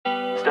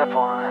Step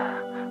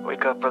 1,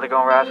 wake up early,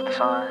 gonna rise with the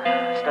sun.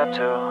 Step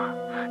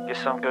 2, get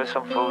some good,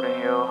 some food in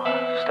you.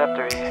 Step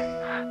 3,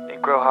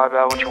 think real hard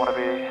about what you wanna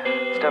be.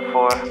 Step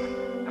 4,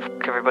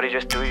 everybody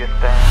just do your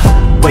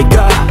thing. Wake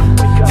up,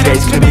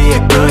 today's gonna be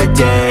a good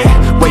day.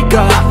 Wake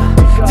up,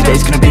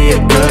 today's gonna be a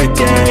good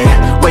day.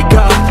 Wake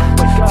up,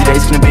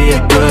 today's gonna be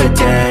a good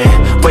day.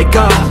 Wake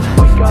up,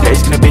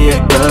 today's gonna be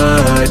a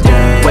good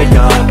day. Wake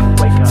up,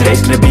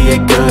 today's gonna be a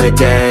good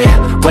day.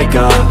 Wake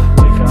up,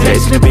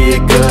 today's gonna be a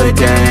good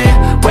day.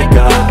 Wake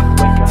up,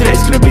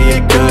 today's gonna be a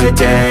good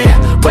day.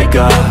 Wake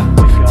up,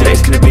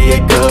 today's gonna be a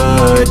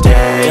good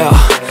day. Yo,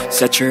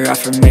 set your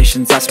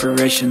affirmations,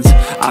 aspirations.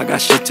 I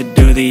got shit to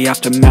do, the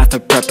aftermath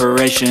of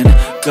preparation.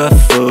 Good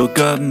food,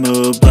 good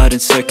mood, blood in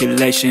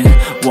circulation.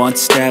 One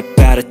step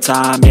at a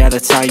time, yeah,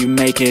 that's how you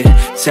make it.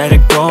 Set a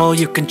goal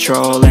you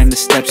control and the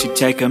steps you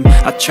take them.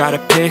 I try to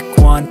pick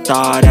one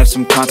thought, have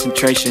some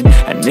concentration.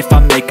 And if I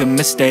make a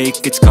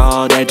mistake, it's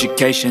called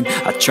education.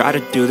 I try to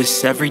do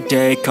this every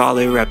day, call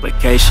it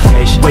replication.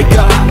 Wake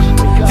up,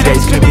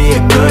 today's gonna be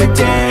a good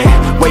day.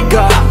 Wake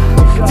up,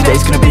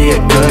 today's gonna be a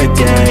good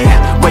day.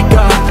 Wake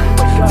up,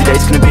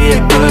 today's gonna be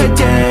a good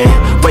day.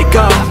 Wake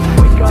up,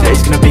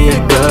 today's gonna be a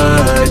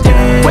good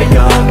day. Wake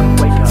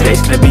up,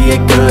 today's gonna be a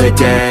good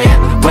day.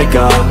 Wake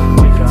up,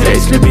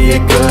 today's gonna be a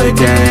good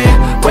day.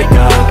 Wake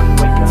up,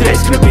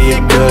 today's gonna be a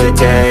good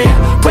day.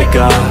 Wake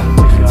up,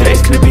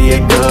 today's gonna be a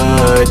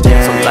good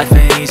day. So life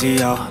ain't easy,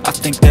 yo, I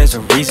think there's a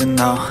reason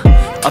though.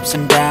 Ups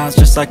and downs,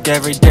 just like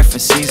every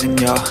different season,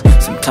 yo.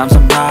 Sometimes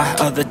I'm high,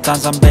 other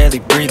times I'm barely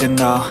breathing,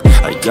 though.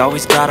 You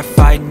always gotta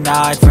fight and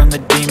hide from the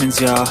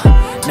demons, yo.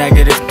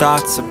 Negative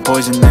thoughts are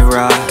poison, they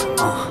ride.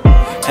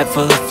 Head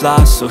full of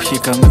flies, so here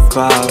come the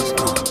clouds.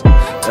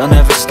 They'll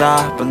never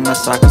stop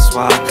unless I can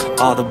swap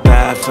all the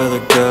bad for the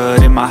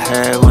good in my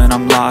head when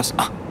I'm lost.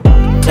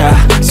 Yeah,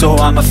 so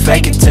I'ma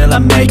fake it till I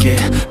make it.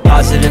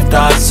 Positive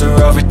thoughts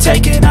are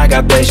overtaken, I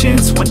got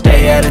patience. One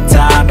day at a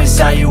time is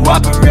how you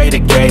operate a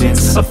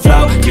cadence. A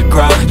flow, you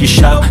grow, you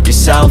show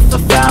yourself a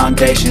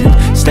foundation.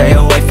 Stay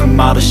away from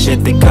all the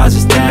shit that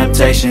causes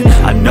temptation.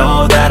 I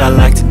know that I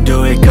like to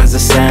do it cause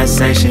it's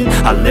sensation.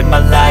 I live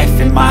my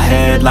life in my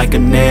head like a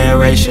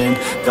narration.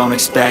 Don't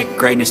expect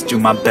greatness, do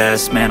my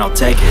best, man, I'll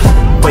take it.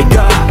 Wake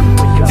up,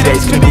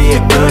 today's gonna be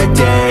a good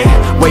day.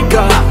 Wake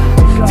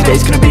up,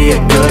 today's gonna be a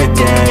good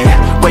day.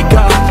 Wake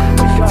up,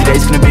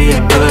 today's gonna be a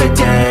good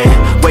day.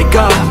 Wake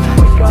up,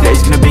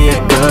 today's gonna be a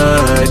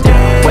good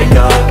day. Wake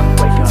up,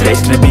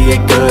 today's gonna be a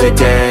good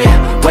day.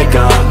 Wake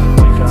up,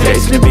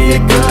 today's gonna be a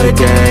good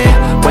day.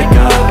 Wake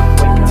up,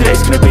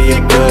 today's gonna be a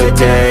good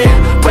day.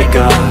 Wake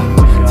up,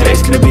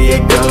 today's gonna be a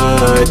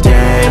good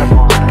day.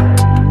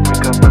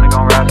 Wake up early,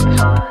 gonna rise with the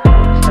sun.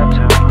 Step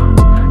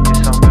 2,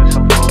 get some good, some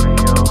food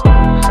in you.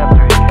 Step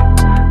 3,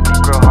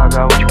 think real hard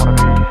about what you wanna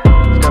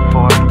be. Step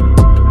 4,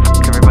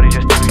 everybody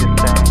just do your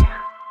thing.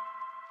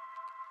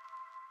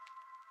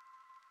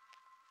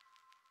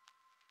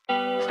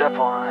 Step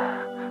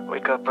 1,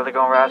 wake up early,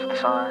 gonna rise with the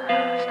sun.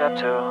 Step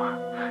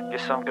 2,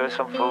 get some good,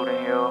 some food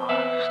in you.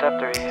 Step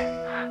 3,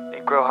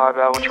 think real hard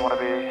about what you wanna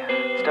be.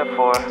 Step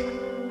 4,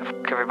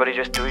 everybody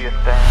just do your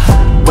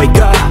thing. Wake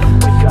up,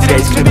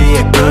 today's gonna be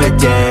a good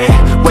day.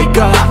 Wake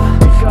up,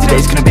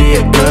 today's gonna be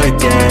a good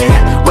day.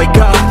 Wake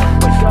up,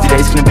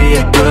 today's gonna be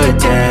a good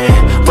day.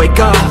 Wake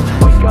up,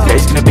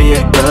 today's gonna be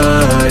a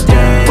good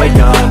day. Wake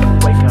up,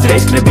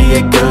 today's gonna be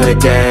a good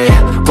day.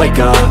 Wake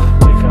up,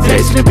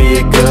 today's gonna be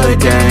a good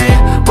day.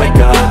 Wake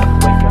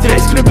up,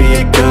 today's gonna be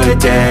a good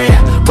day.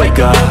 Wake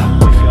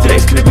up,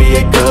 today's gonna be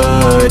a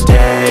good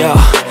day. Yo,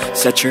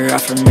 set your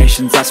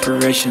affirmations,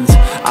 aspirations.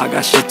 I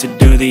got shit to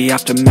do, the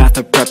aftermath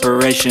of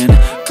preparation.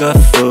 Good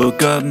food,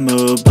 good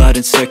mood, blood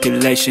in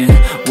circulation.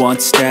 One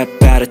step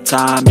at a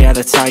time, yeah,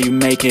 that's how you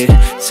make it.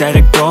 Set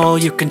a goal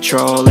you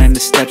control and the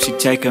steps you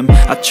take them.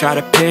 I try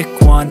to pick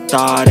one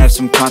thought, have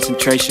some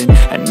concentration.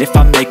 And if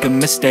I make a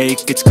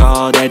mistake, it's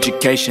called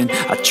education.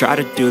 I try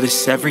to do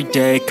this every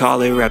day,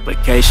 call it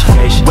replication.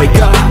 Wake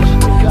up,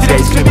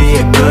 today's gonna be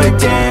a good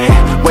day.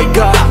 Wake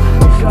up,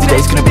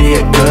 today's gonna be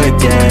a good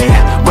day.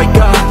 Wake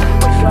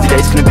up,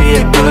 today's gonna be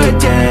a good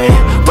day.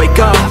 Wake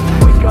up,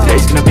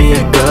 today's gonna be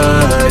a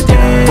good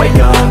day. Wake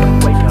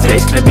up,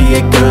 today's gonna be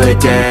a good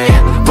day.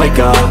 Wake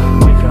up,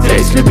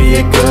 today's gonna be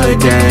a good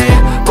day.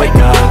 Wake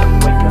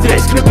up,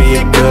 today's gonna be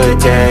a good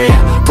day.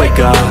 Wake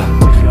up,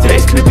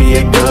 today's gonna be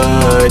a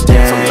good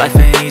day. So life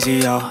ain't easy,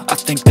 yo, I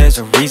think there's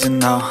a reason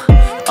though.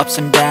 Ups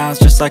and downs,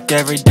 just like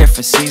every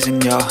different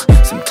season, yo.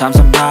 Sometimes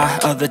I'm high,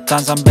 other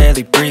times I'm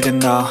barely breathing,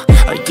 though.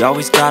 You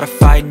always gotta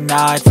fight and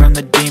hide from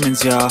the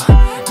demons, yo.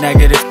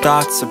 Negative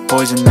thoughts are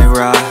poison, they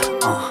ride.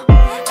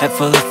 Head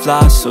full of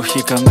flies, so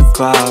here come the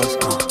clouds.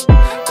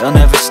 They'll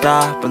never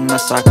stop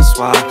unless I can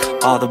swap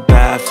all the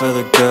bad for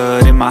the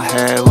good in my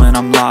head when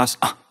I'm lost.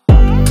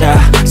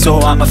 Yeah, so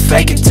I'ma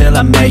fake it till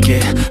I make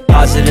it.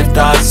 Positive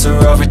thoughts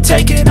are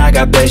overtaken, I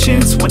got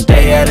patience. One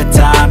day at a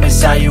time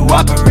is how you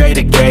operate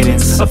a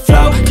cadence. A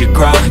flow, you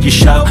grow, you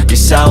show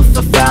yourself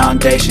a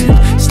foundation.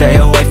 Stay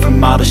away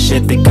from all the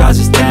shit that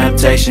causes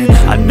temptation.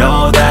 I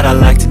know that I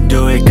like to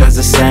do it cause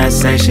it's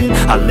sensation.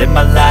 I live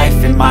my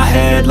life in my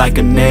head head like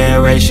a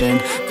narration.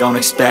 Don't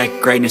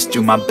expect greatness,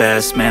 do my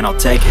best, man, I'll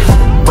take it.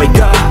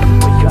 Wake up,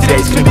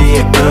 today's gonna be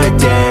a good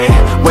day.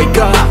 Wake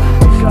up,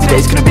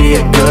 today's gonna be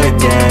a good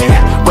day.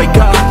 Wake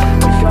up,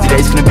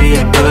 today's gonna be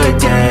a good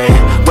day.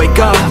 Wake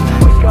up,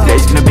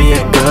 today's gonna be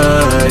a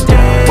good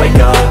day.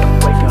 Wake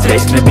up,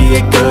 today's gonna be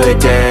a good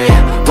day.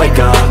 Wake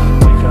up,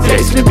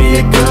 today's gonna be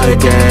a good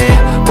day.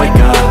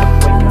 Wake up,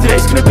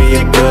 today's gonna be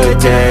a good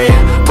day.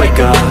 Wake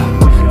up,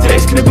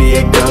 today's gonna be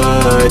a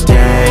good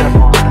day.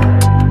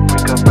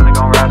 Wake up, really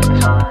gon' rise with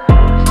the sun.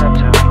 Step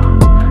 2,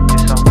 get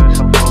some good,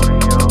 some food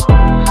in you.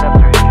 Step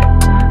 3,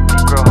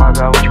 think real hard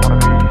about what you wanna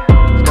be.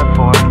 Step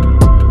 4,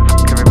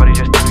 everybody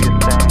just do your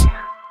thing.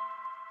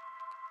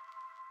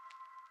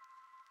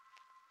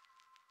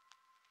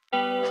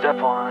 Step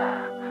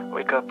 1,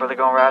 wake up, really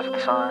gon' rise with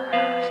the sun.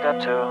 Step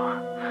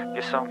 2,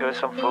 get some good,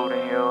 some food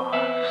in you.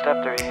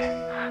 Step 3,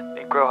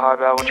 think real hard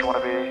about what you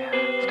wanna be.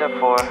 Step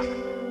 4,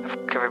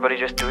 everybody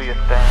just do your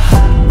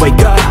thing.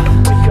 Wake up,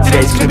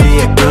 today's gonna be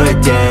a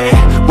good day.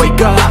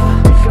 Wake up,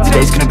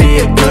 today's gonna be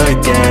a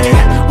good day.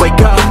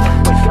 Wake up,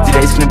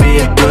 today's gonna be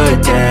a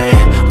good day.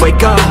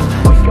 Wake up,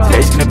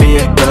 today's gonna be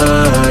a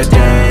good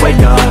day.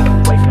 Wake up,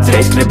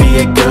 today's gonna be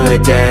a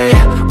good day.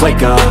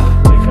 Wake up,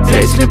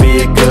 today's gonna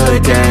be a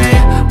good day.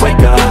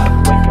 Wake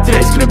up,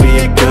 today's gonna be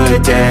a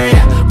good day.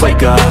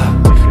 Wake up,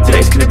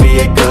 today's gonna be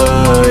a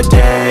good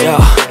day. Yo.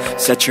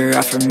 Set your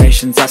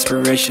affirmations,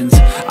 aspirations.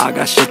 I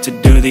got shit to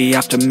do, the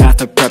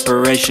aftermath of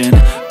preparation.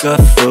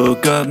 Good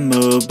food, good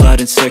mood,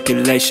 blood in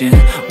circulation.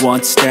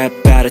 One step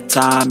at a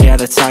time, yeah,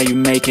 that's how you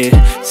make it.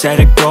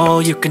 Set a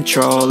goal you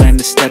control and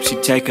the steps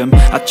you take them.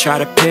 I try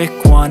to pick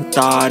one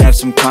thought, have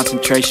some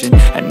concentration.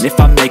 And if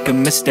I make a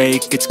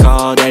mistake, it's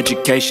called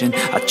education.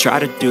 I try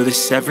to do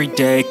this every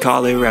day,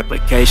 call it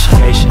replication.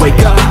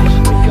 Wake up,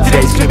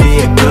 today's gonna be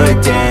a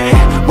good day.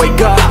 Wake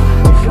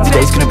up,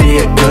 today's gonna be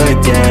a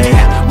good day.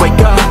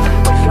 Wake up,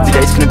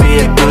 today's gonna be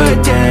a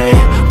good day.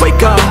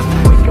 Wake up,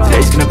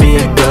 today's gonna be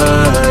a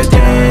good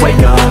day.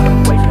 Wake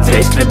up,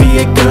 today's gonna be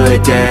a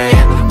good day.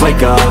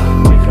 Wake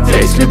up,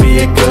 today's gonna be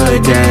a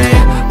good day.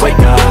 Wake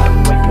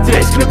up,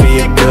 today's gonna be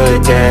a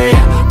good day.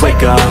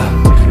 Wake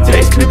up,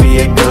 today's gonna be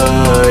a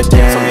good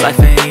day. So life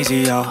ain't easy,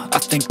 yo, I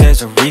think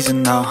there's a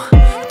reason though.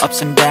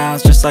 Ups and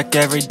downs, just like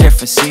every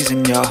different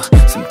season, yo.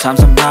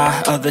 Sometimes I'm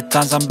high, other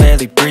times I'm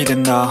barely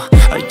breathing, though.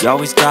 I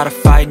always gotta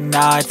fight and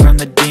hide from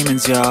the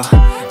demons, yo.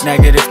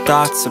 Negative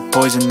thoughts are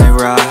poison, they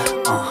rot.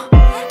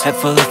 Head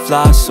full of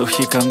flies, so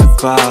here come the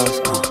clouds.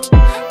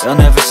 They'll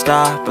never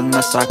stop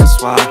unless I can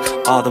swap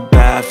all the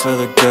bad for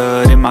the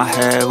good in my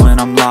head when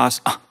I'm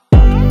lost.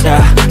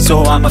 Yeah,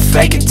 so I'ma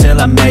fake it till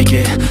I make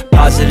it.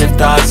 Positive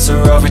thoughts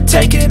are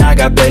overtaken, I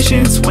got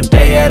patience. One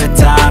day at a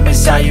time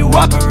is how you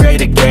operate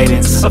a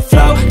cadence. A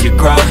flow, you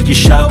grow, you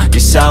show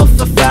yourself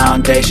a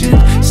foundation.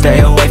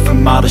 Stay away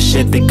from all the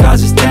shit that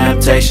causes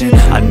temptation.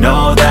 I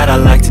know that I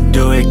like to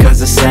do it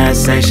cause it's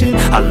sensation.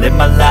 I live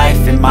my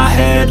life in my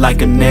head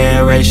like a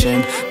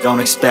narration. Don't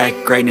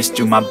expect greatness,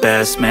 do my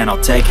best, man,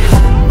 I'll take it.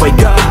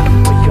 Wake up,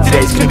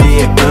 today's gonna be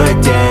a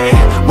good day.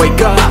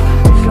 Wake up,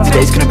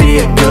 today's gonna be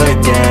a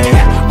good day.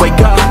 Wake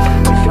up,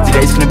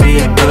 today's gonna be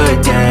a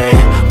good day.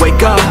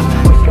 Wake up,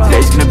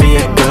 today's gonna be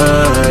a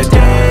good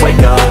day.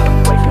 Wake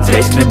up,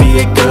 today's gonna be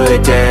a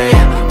good day.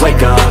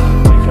 Wake up,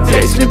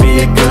 today's gonna be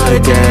a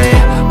good day.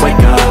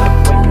 Wake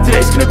up, today's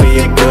gonna be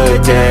a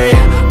good day.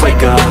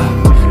 Wake up,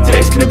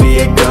 today's gonna be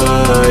a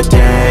good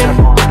day.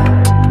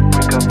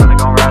 Wake up, really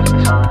gon' rise with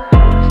the sun.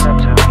 Step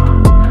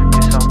 2,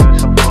 get some good,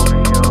 some food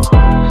in you.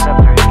 Step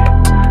 3,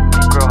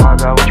 think real hard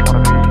about what you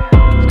wanna be.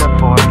 Step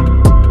 4,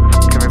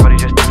 everybody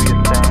just do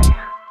your thing.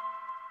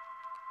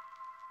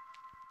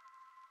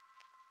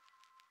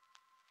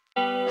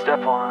 Step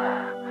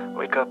 1,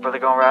 wake up, really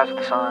gon' rise with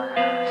the sun.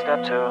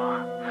 Step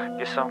 2,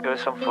 get some good,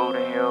 some food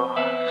in you.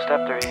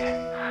 Step 3,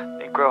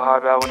 think real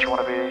hard about what you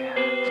wanna be.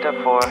 Step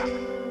 4,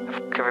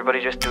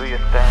 everybody just do your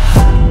thing.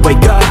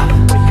 Wake up,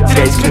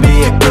 today's gonna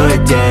be a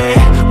good day.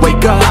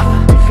 Wake up,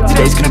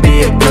 today's gonna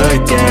be a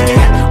good day.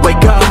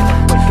 Wake up,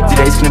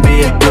 today's gonna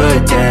be a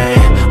good day.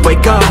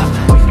 Wake up,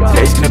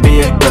 today's gonna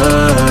be a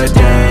good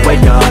day.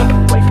 Wake up,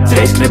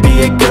 today's gonna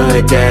be a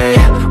good day.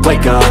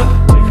 Wake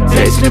up,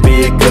 today's gonna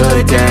be a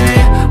good day.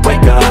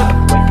 Wake up,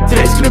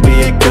 today's gonna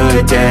be a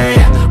good day.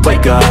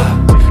 Wake up,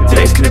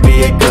 today's gonna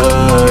be a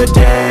good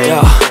day.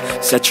 Yo.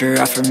 Set your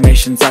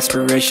affirmations,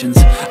 aspirations.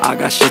 I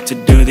got shit to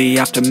do, the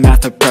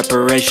aftermath of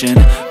preparation.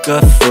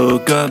 Good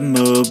food, good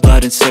mood,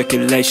 blood in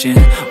circulation.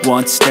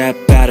 One step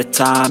at a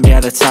time,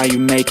 yeah, that's how you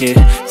make it.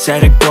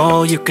 Set a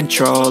goal you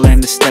control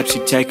and the steps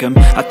you take them.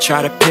 I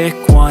try to pick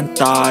one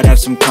thought, have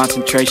some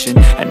concentration.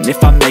 And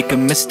if I make a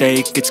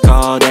mistake, it's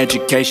called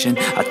education.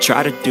 I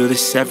try to do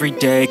this every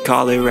day,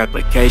 call it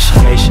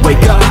replication.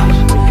 Wake up,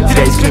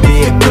 today's gonna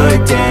be a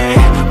good day.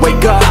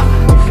 Wake up,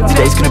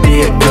 today's gonna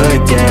be a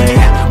good day.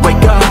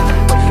 Wake up,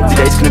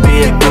 today's gonna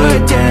be a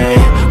good day.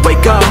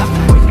 Wake up,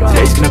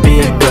 today's gonna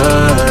be a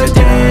good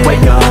day.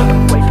 Wake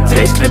up,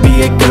 today's gonna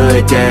be a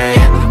good day.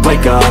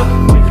 Wake up,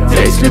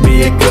 today's gonna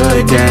be a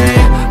good day.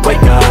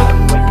 Wake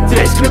up,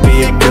 today's gonna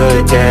be a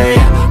good day.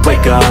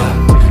 Wake up,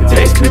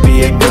 today's gonna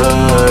be a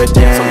good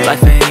day. So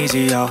life ain't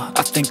easy, yo,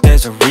 I think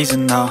there's a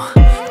reason though.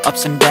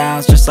 Ups and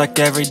downs, just like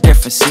every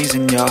different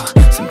season, yo.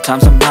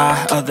 Sometimes I'm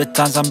high, other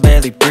times I'm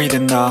barely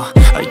breathing, though.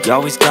 I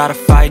always gotta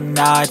fight and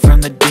hide from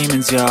the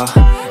demons, yo.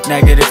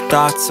 Negative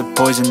thoughts are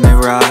poison, they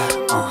ride,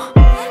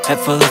 Head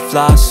full of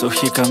flies, so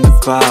here come the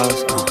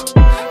clouds,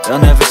 They'll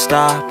never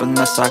stop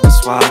unless I can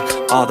swap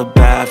all the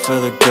bad for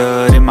the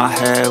good in my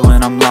head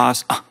when I'm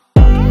lost,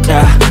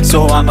 Yeah,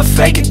 so I'ma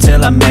fake it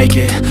till I make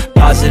it.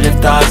 Positive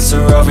thoughts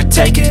are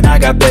overtaken, I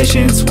got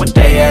patience. One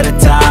day at a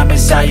time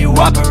is how you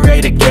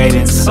operate a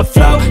cadence. A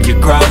flow, you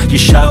grow, you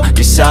show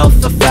yourself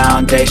a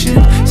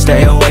foundation.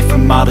 Stay away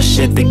from all the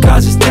shit that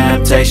causes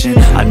temptation.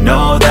 I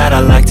know that I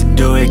like to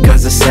do it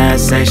cause it's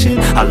sensation.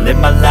 I live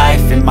my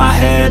life in my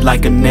head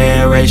like a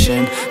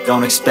narration.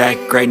 Don't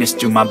expect greatness,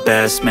 do my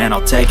best, man,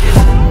 I'll take it.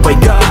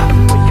 Wake up,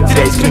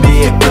 today's gonna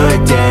be a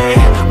good day.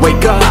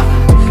 Wake up,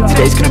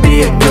 today's gonna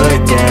be a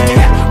good day.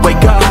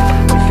 Wake up,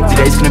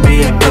 today's gonna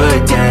be a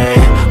good day.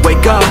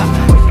 Wake up,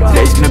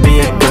 today's gonna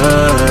be a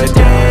good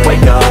day.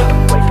 Wake up,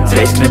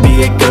 today's gonna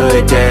be a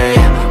good day.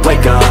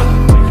 Wake up,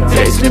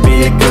 today's gonna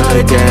be a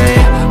good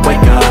day.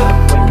 Wake up,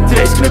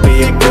 today's gonna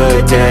be a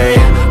good day.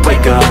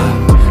 Wake up,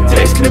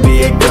 today's gonna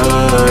be a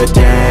good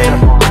day.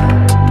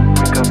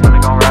 Wake up, really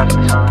gon' rise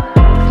with the sun.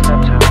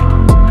 Step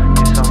 2,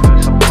 get some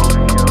good, some food in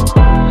you.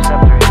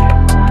 Step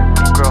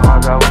 3, grow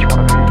hard about what you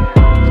wanna be.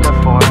 Step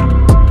 4,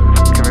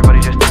 everybody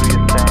just do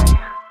your thing.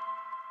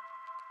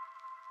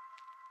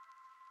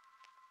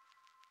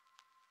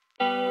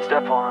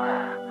 Step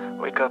 1,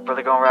 wake up,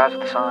 really gon' rise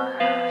with the sun.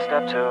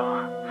 Step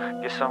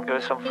 2, get some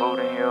good, some food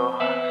in you.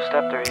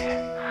 Step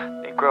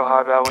 3, grow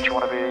hard about what you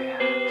wanna be.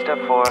 Step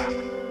 4,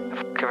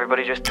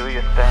 everybody just do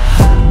your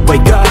thing.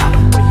 Wake up,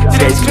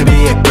 today's gonna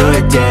be a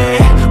good day.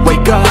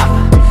 Wake up,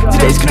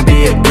 today's gonna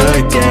be a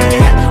good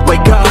day.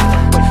 Wake up,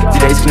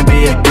 today's gonna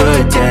be a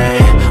good day.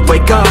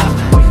 Wake up,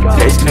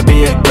 today's gonna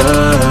be a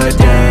good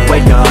day.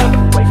 Wake up,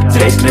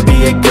 today's gonna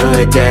be a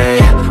good day.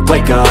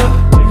 Wake up,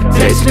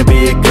 today's gonna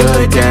be a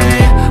good day.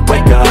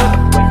 Wake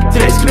up,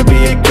 today's gonna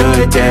be a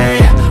good day.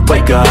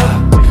 Wake up,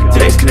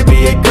 today's gonna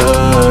be a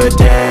good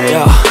day.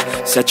 Yo,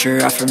 set your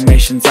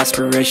affirmations,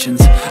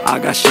 aspirations. I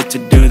got shit to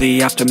do,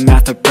 the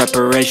aftermath of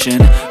preparation.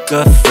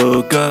 Good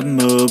food, good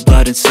mood,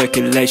 blood in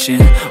circulation.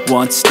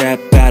 One step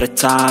at a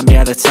time,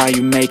 yeah, that's how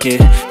you make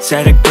it.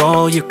 Set a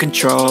goal you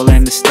control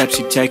and the steps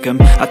you take them.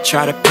 I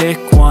try to pick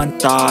one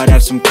thought,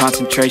 have some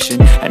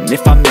concentration. And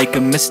if I make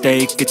a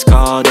mistake, it's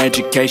called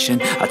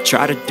education. I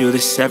try to do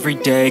this every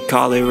day,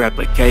 call it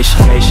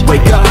replication.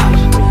 Wake up,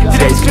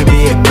 today's gonna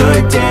be a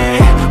good day.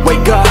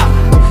 Wake up,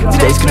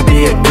 today's gonna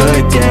be a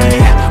good day.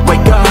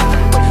 Wake up,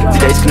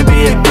 today's gonna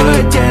be a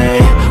good day.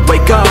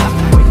 Wake up,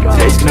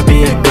 today's gonna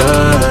be a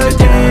good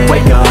day.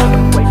 Wake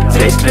up,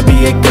 today's gonna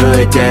be a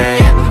good day.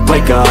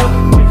 Wake up,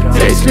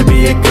 today's gonna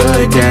be a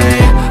good day.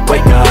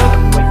 Wake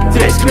up,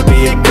 today's gonna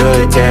be a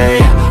good day.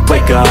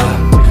 Wake up,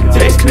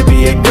 today's gonna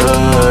be a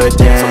good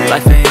day. So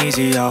life ain't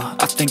easy, yo,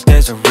 I think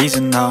there's a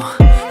reason though.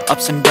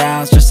 Ups and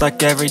downs, just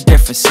like every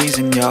different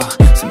season, yo.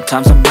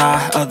 Sometimes I'm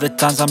high, other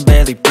times I'm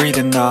barely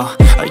breathing, though.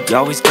 I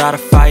always gotta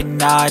fight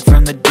and hide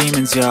from the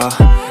demons, yo.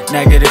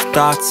 Negative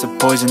thoughts are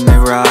poison, they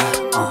ride,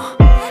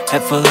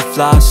 Head full of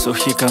flies, so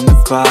here come the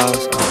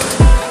clouds,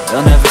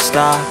 They'll never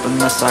stop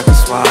unless I can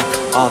swap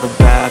all the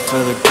bad for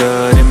the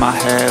good in my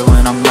head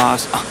when I'm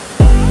lost,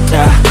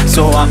 Yeah,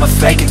 so I'ma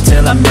fake it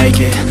till I make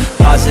it.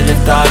 Positive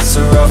thoughts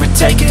are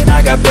overtaken,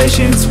 I got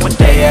patience. One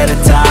day at a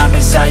time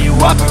is how you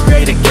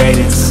operate a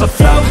cadence. A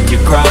flow, you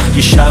grow,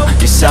 you show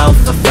yourself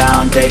a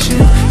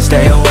foundation.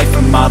 Stay away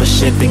from all the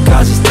shit that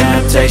causes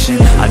temptation.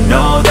 I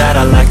know that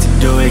I like to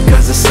do it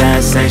cause it's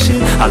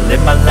sensation. I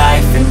live my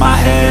life in my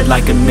head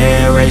like a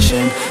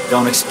narration.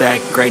 Don't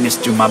expect greatness,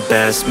 do my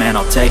best, man,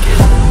 I'll take it.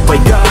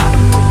 Wake up,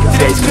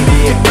 today's gonna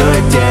be a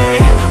good day.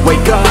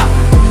 Wake up,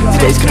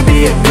 today's gonna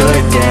be a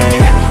good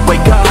day.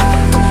 Wake up,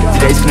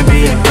 today's gonna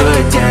be a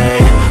good day.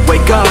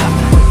 Wake up,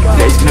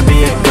 today's gonna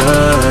be a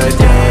good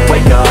day.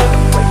 Wake up,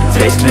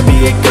 today's gonna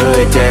be a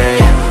good day.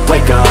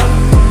 Wake up,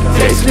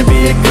 today's gonna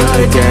be a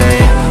good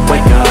day.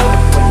 Wake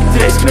up,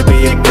 today's gonna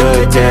be a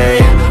good day.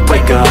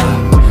 Wake up,